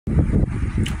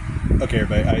Okay,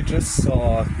 everybody, I just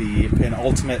saw the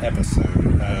penultimate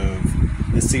episode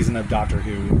of this season of Doctor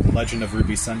Who, The Legend of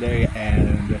Ruby Sunday,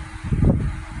 and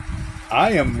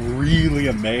I am really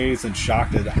amazed and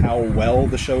shocked at how well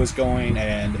the show is going,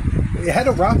 and it had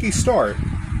a rocky start,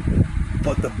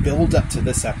 but the build-up to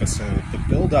this episode, the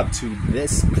build-up to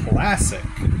this classic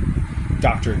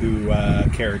Doctor Who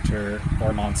character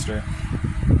or monster,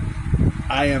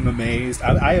 I am amazed.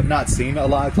 I have not seen a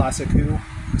lot of classic Who,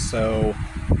 so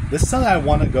this is something I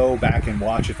want to go back and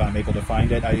watch if I'm able to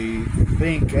find it. I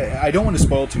think I don't want to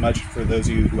spoil too much for those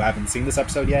of you who haven't seen this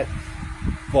episode yet,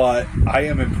 but I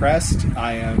am impressed.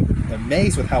 I am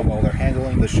amazed with how well they're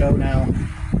handling the show now,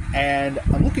 and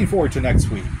I'm looking forward to next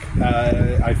week.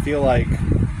 I feel like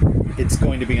it's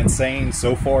going to be insane.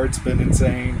 So far, it's been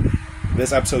insane.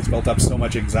 This episode's built up so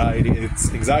much anxiety.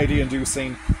 It's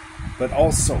anxiety-inducing, but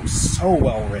also so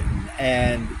well written.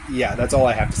 And yeah, that's all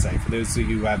I have to say. For those of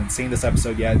you who haven't seen this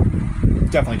episode yet,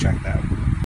 definitely check it out.